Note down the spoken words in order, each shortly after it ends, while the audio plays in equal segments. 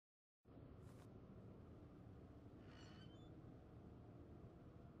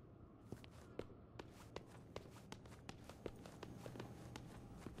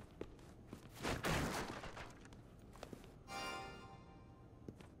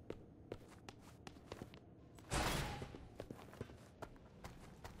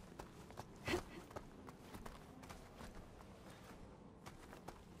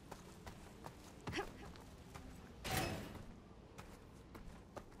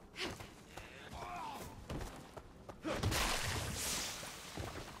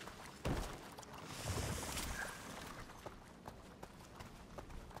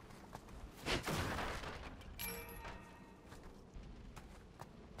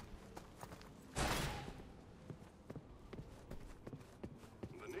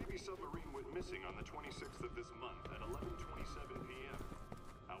missing on the 26th of this month at 11:27 p.m.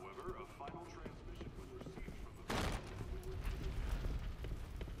 However, a final transmission was received from the...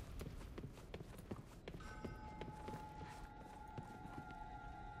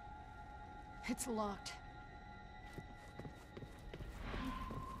 It's locked.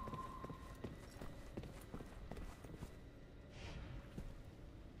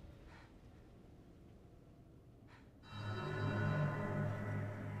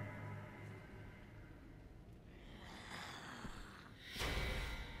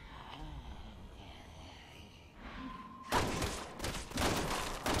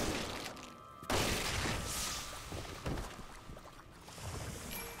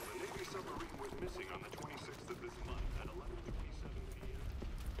 On the 26th of this month at 11:27 p.m.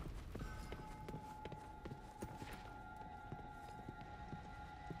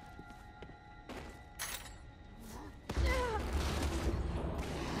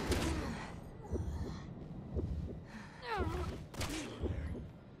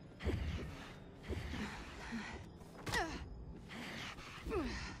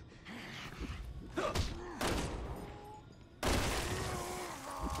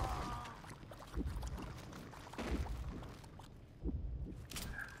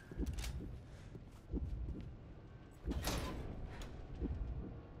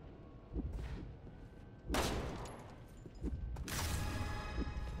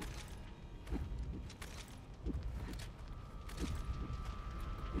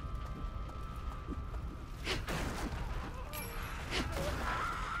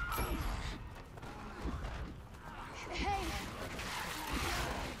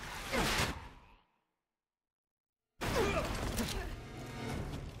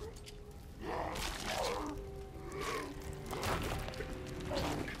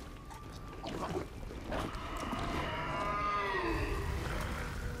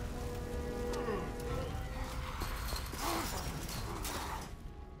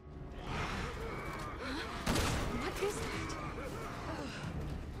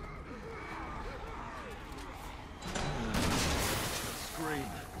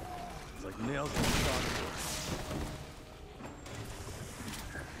 It's like nails on chalkboard.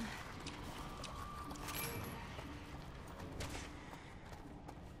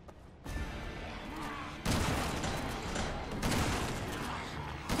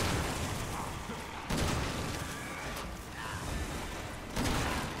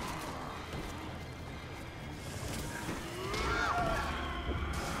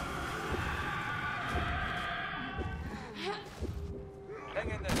 Hang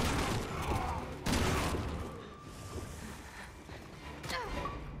in there.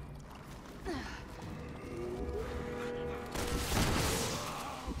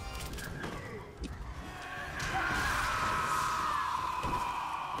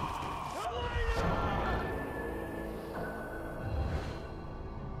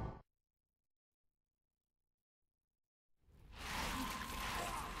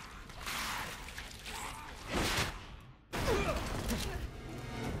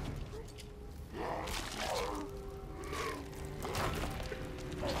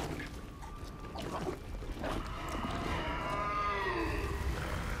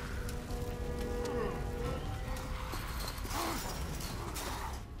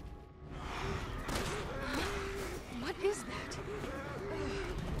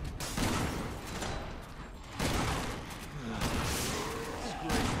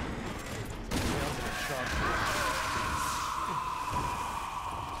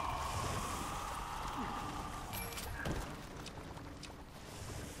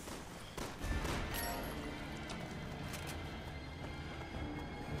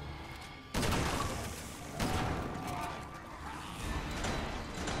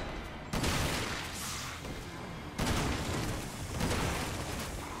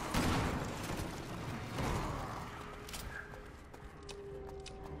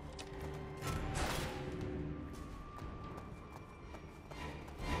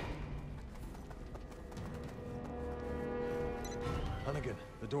 Hunnigan,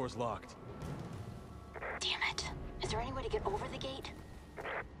 the door's locked. Damn it. Is there any way to get over the gate?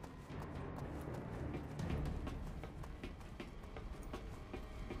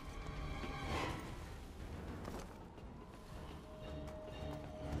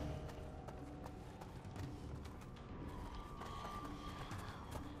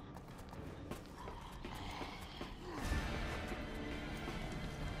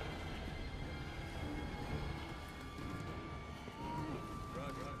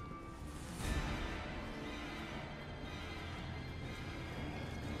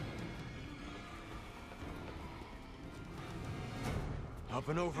 Up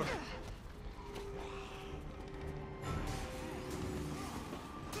and over.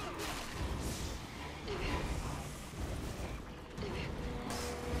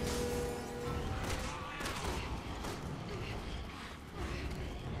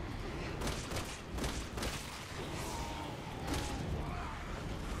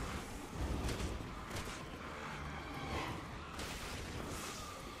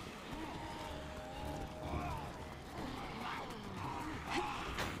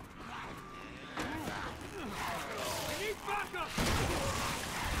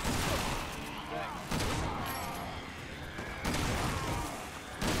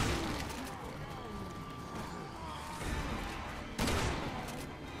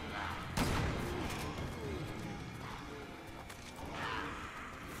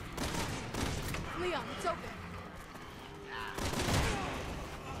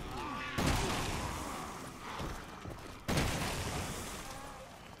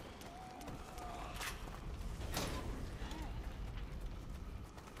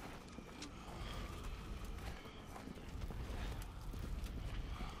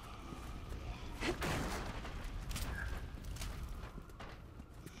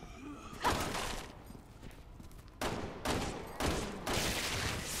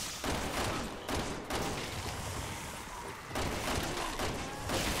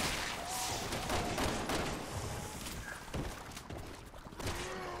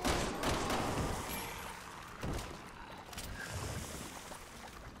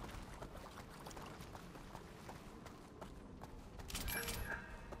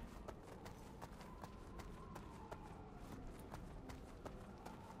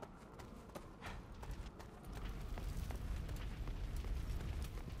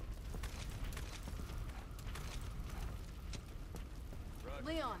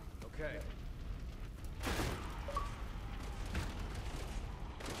 Leon. Okay.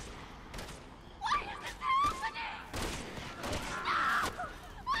 Why is this happening? No!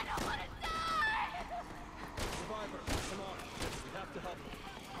 I don't want to die! Survivor, come on. We have to help them.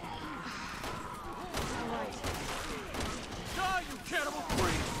 All right. Die, you cannibal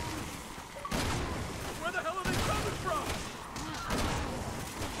freaks! Where the hell are they coming from?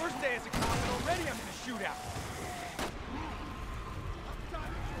 First day as a cop, and already I'm in a shootout.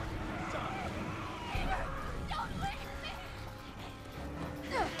 Don't leave me!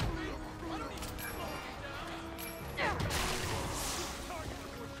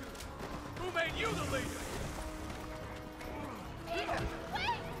 Who made you the leader? Peter,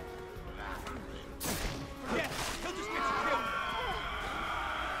 wait! Yeah, he'll just get you killed.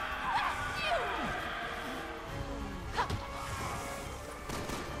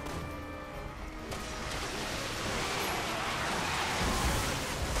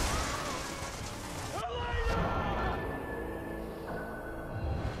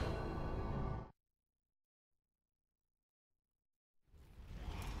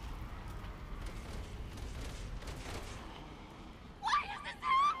 Why is this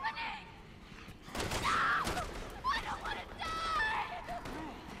happening? No! I don't want to die!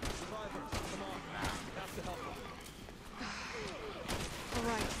 Survivors, come on. We have to help them. All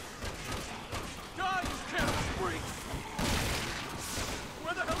right. Die, you cannibal freaks!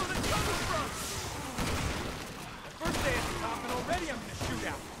 Where the hell are they coming from? First day as a cop, and already I'm in a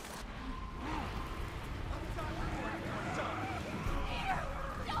shootout. Peter,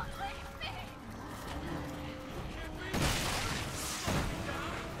 don't leave me!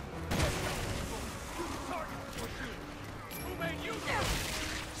 Who made you the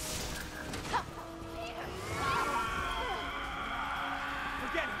Peter,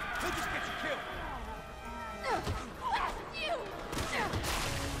 Forget it, he'll just get you killed. blast you!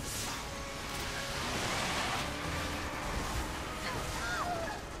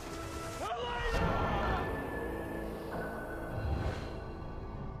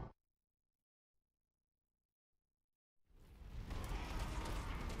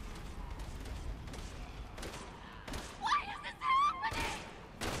 Why is this happening?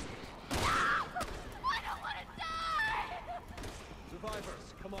 No! I don't want to die! Survivors,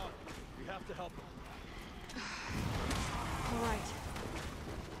 come on. We have to help them. All right.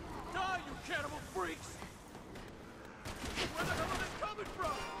 Die, you cannibal freaks! Where the hell are they coming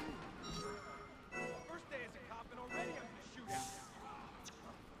from? First day as a cop, and already I'm in a shootout.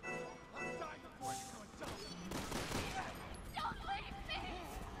 I'm dying before I become a dumb. Don't leave me!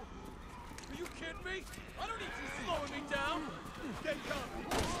 Are you kidding me? I don't need you slowing me down. Get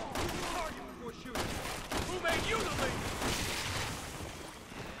covered. Target before shooting. Who made you the leader?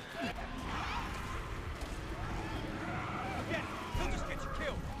 Forget it, he'll just get you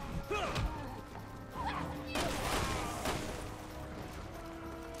killed.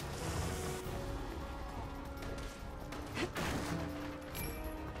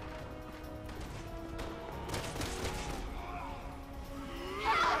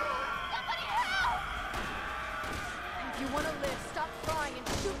 Somebody help! If you want to live, stop flying and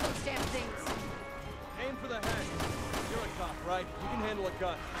shoot those damn things. Aim for the head. You're a cop, right? You can handle a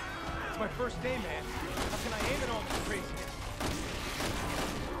gun. It's my first day, man. How can I aim at all this craziness?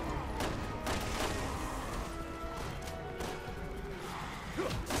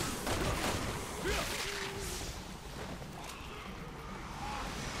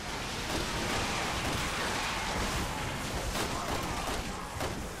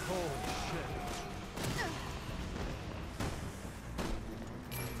 Holy shit.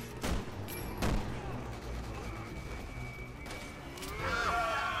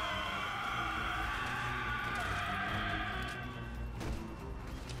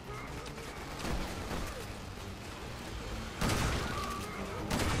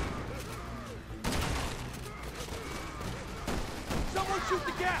 Someone shoot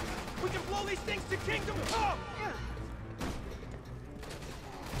the gas! We can blow these things to kingdom come!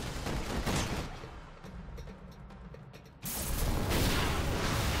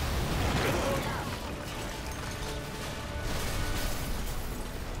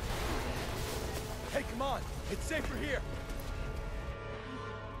 Hey, come on! It's safer here!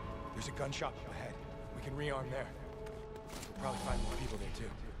 There's a gun shop up ahead. We can rearm there. We'll probably find more people there,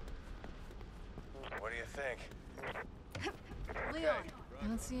 too. What do you think? Leon. I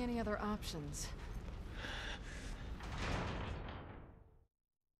don't see any other options.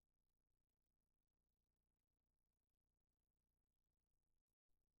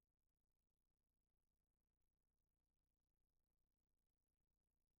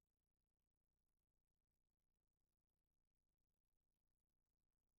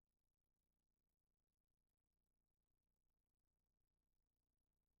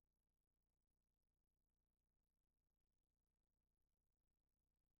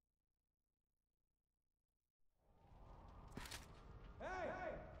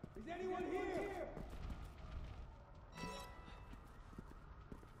 Is anyone here?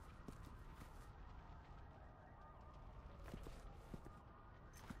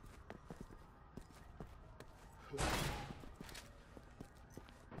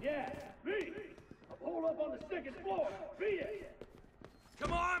 Yeah, me! I'm holed up on the second floor. Be it!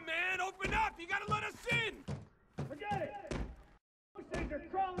 Come on, man! Open up! You gotta let us in! Forget it! Those things are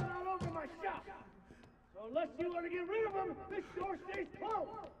crawling all over my shop. So unless you want to get rid of them, this door stays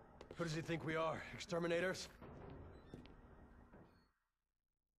closed. Who does he think we are? Exterminators?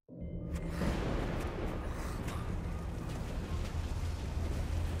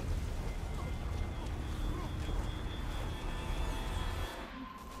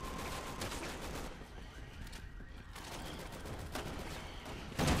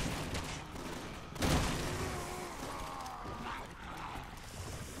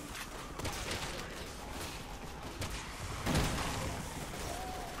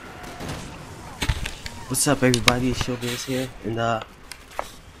 What's up, everybody? It's Showbiz here, and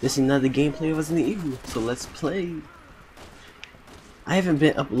this is another gameplay of Resident Evil. So let's play. I haven't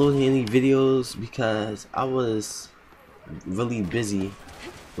been uploading any videos because I was really busy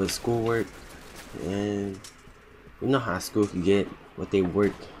with schoolwork, and you know how school can get what they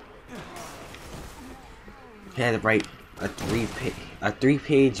work. Had to write a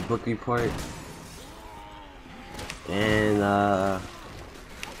three-page book report, and a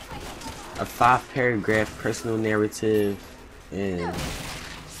 5-paragraph personal narrative, and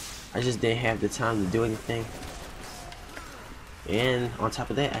I just didn't have the time to do anything. And on top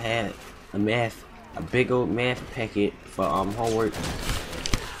of that, I had a big old math packet for homework.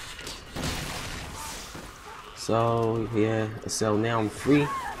 So yeah, so now I'm free,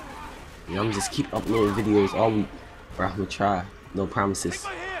 and I'm just keep uploading videos all week, or I'm gonna try. No promises. Take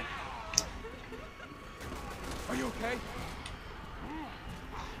my hand! Are you okay?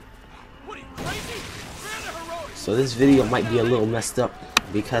 What are you, crazy? Man, the heroic! So this video might be a little messed up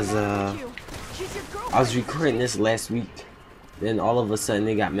because I was recording this last week, then all of a sudden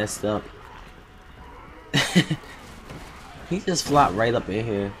it got messed up. He just flopped right up in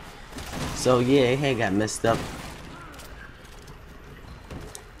here. So yeah, it had got messed up.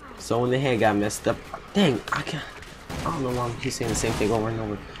 So when the head got messed up, dang, I don't know why I'm keep saying the same thing over and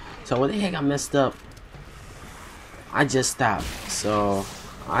over. So when the head got messed up, I just stopped. So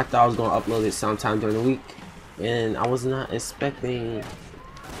I thought I was gonna upload it sometime during the week, and I was not expecting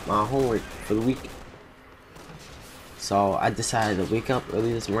my homework for the week. So I decided to wake up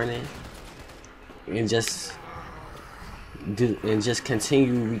early this morning and just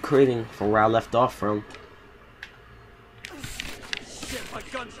continue recording from where I left off from. Shit, my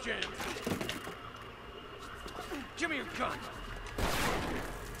gun's jammed. Give me your gun.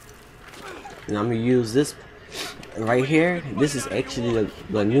 And I'm gonna use this right here. This is actually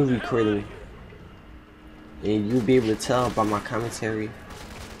the new recording, and you'll be able to tell by my commentary.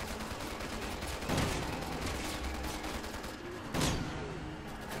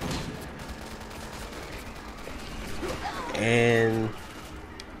 And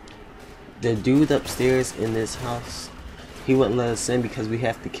the dude upstairs in this house, he wouldn't let us in because we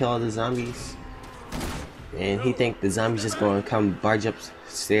have to kill all the zombies, and he think the zombies just gonna come barge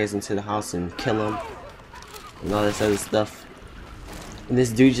upstairs into the house and kill him and all this other stuff. And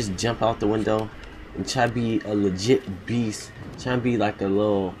this dude just jump out the window and try to be a legit beast, trying to be like a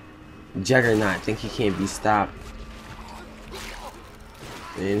little juggernaut, think he can't be stopped,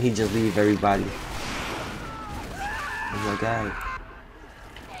 and he just leave everybody. Oh my god.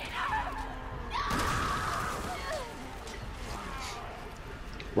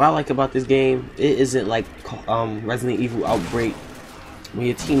 What I like about this game, it isn't like Resident Evil Outbreak, when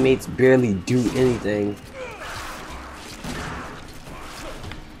your teammates barely do anything.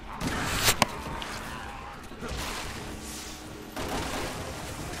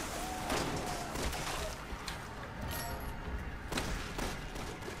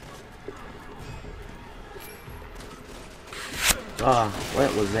 Ah,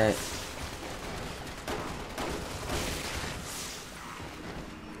 what was that?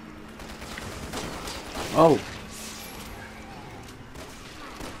 Oh.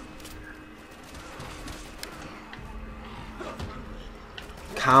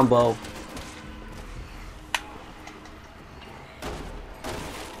 Combo.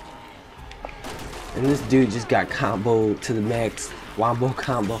 And this dude just got comboed to the max. Wombo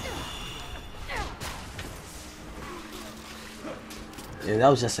combo. And that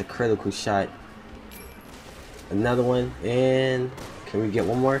was just a critical shot. Another one, and can we get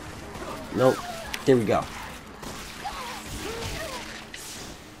one more? Nope. There we go.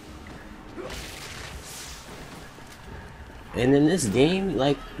 And in this game,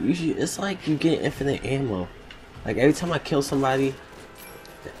 like, usually it's like you get infinite ammo. Like every time I kill somebody,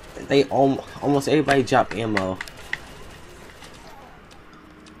 they almost everybody drop ammo.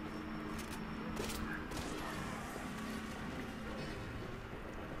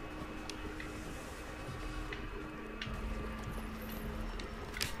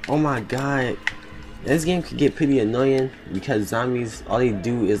 Oh my god, this game could get pretty annoying because zombies, all they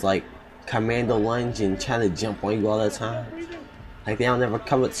do is like commando lunge and try to jump on you all the time. Like they don't ever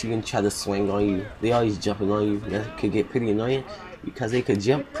come up to you and try to swing on you. They always jumping on you. That could get pretty annoying because they could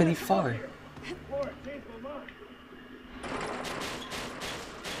jump pretty far.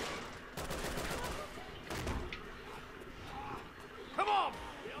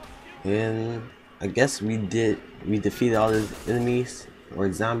 And I guess we defeated all the enemies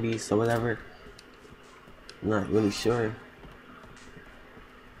or zombies or whatever. I'm not really sure.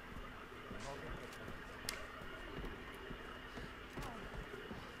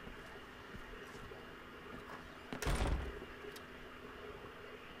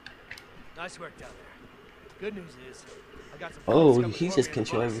 Nice work down there. Good news is, I got some. Oh, he just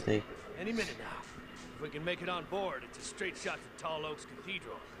controls everything. Any minute now. If we can make it on board, it's a straight shot to Tall Oaks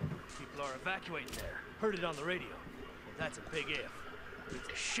Cathedral. People are evacuating there. Heard it on the radio. Well, that's a big if. It's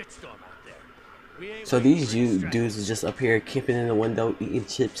a shitstorm out there. We ain't So these dudes are just up here camping in the window, eating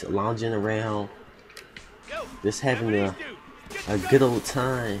chips, lounging around, just having a good old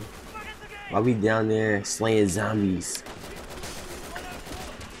time while we down there slaying zombies.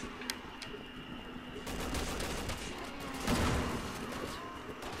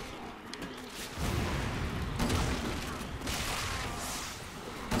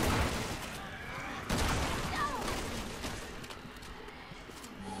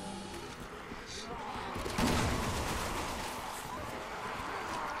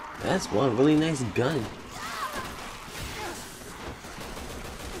 That's one really nice gun.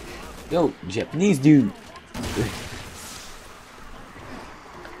 Yo, Japanese dude.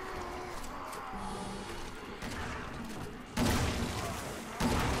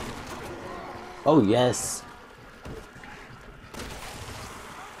 Oh yes.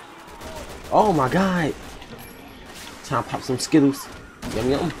 Oh my god. Time to pop some Skittles.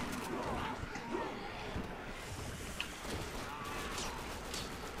 Yum yum.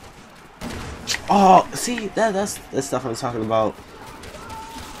 Oh, see, that's stuff I'm talking about.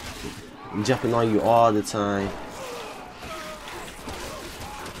 Jumping on you all the time.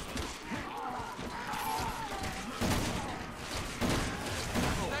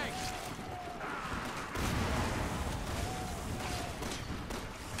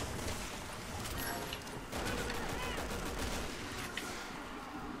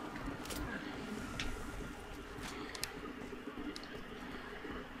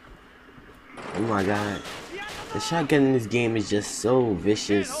 Oh my god. The shotgun in this game is just so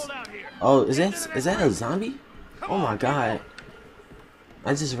vicious. Oh, is that a zombie? Oh my god.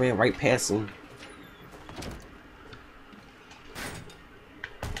 I just ran right past him.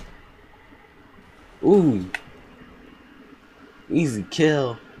 Ooh. Easy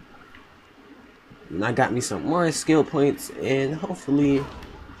kill. And I got me some more skill points, and hopefully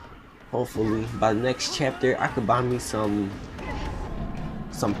by the next chapter I could buy me some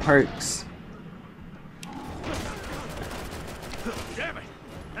perks. Damn it!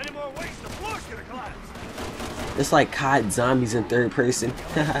 Any more weight, the floor's gonna collapse. It's like COD zombies in third person.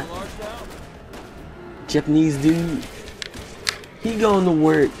 Japanese dude. He going to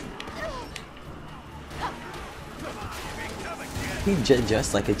work. He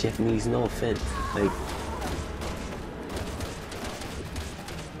just like a Japanese, no offense. Like,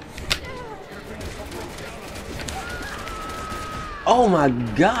 oh my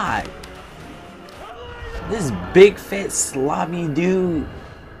god. This big fat slobby dude.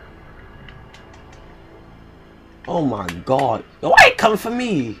 Oh my god. Yo, why you coming for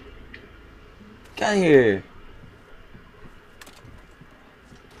me? Get out of here.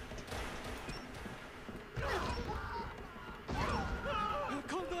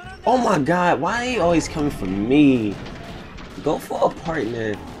 Oh my god, why are you always coming for me? Go for a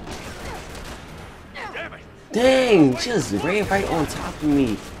partner. Dang, just ran right on top of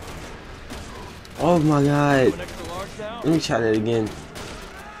me. Oh my god. Let me try that again.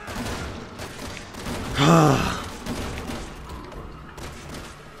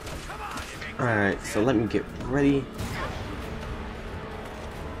 Alright, so let me get ready.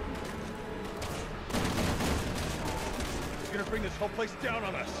 You're gonna bring this whole place down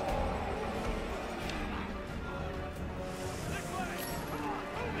on us.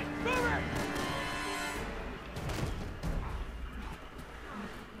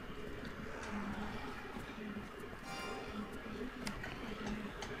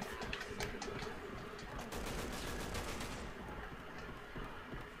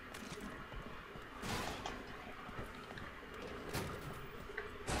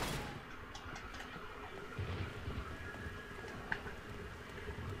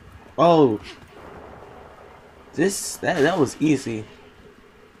 Oh, that was easy.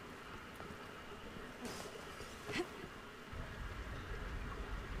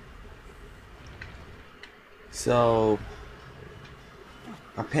 So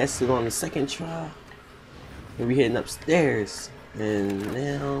I passed it on the second try, and we heading upstairs, and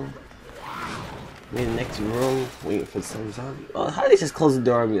now we're in the next room waiting for some zombie. Oh, how they just close the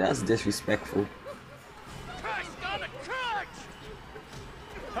door on me? That's disrespectful.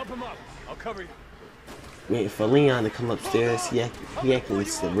 Help him up. I'll cover you. Waiting for Leon to come upstairs. He acting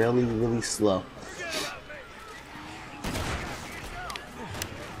really slow.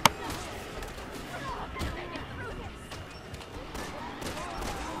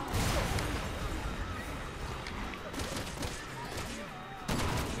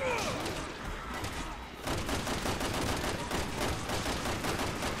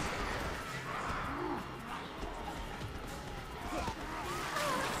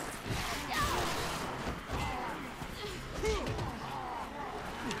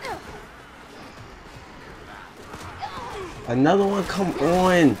 Another one, come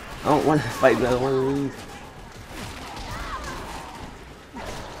on! I don't want to fight another one. Leave.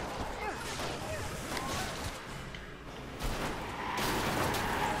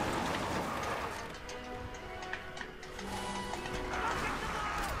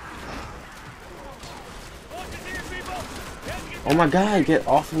 Oh my god, get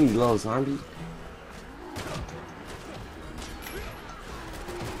off of me, little zombie.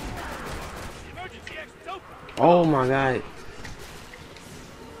 Oh my god.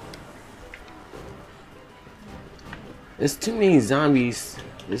 There's too many zombies.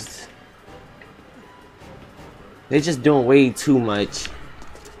 They're just doing way too much.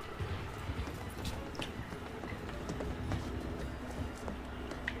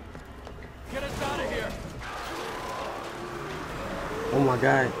 Get us out of here. Oh my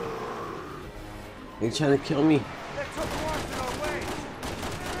god. They're trying to kill me. They took Lawrence in our way.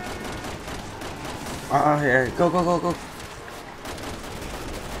 Here. Go.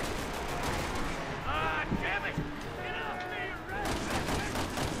 Ah, damn it! Get off me,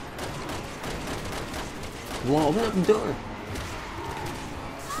 Come on, open up the door.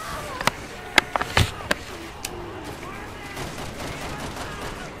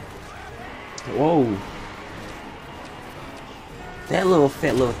 Whoa. That little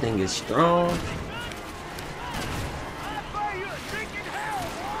fat little thing is strong.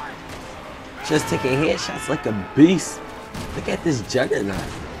 Just taking headshots like a beast. Look at this juggernaut.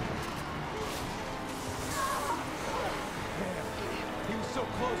 He was so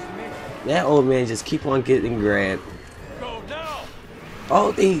close to me. That old man just keep on getting grabbed. Go now.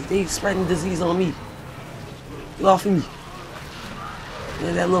 Oh, they spreading disease on me. Get off of me.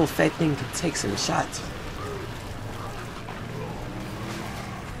 Man, that little fat thing can take some shots.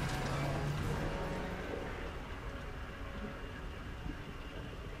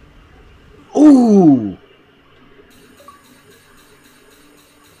 Ooh!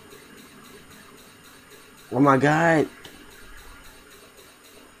 Oh my god.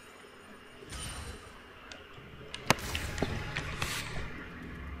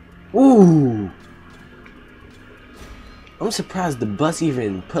 Ooh! I'm surprised the bus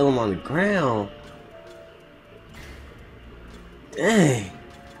even put him on the ground. Dang.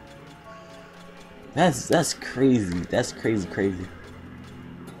 That's crazy. That's crazy.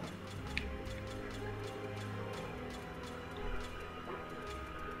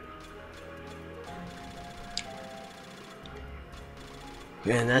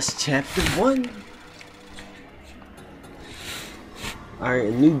 Man, that's chapter 1. Alright,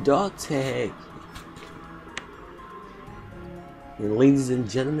 a new dog tag. And ladies and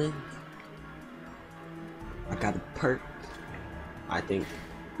gentlemen, I got a perk. I think.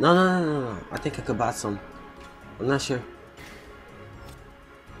 No. I think I could buy some. I'm not sure.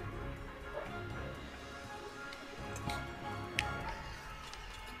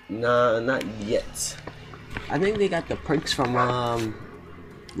 Nah, not yet. I think they got the perks from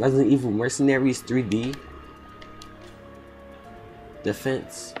Resident Evil Mercenaries 3D.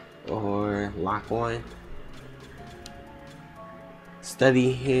 Defense or lock on.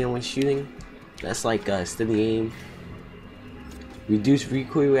 Steady hand when shooting. That's like steady aim. Reduce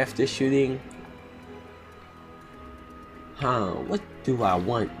recoil after shooting. What do I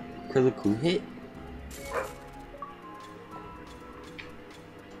want? Critical hit.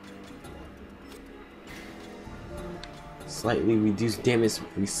 Slightly reduced damage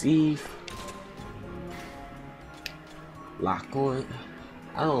received. Lock on.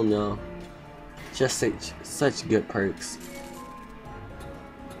 I don't know. Just such good perks.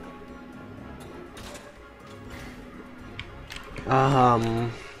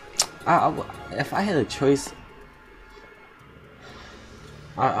 If I had a choice,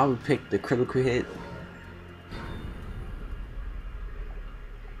 I would pick the critical hit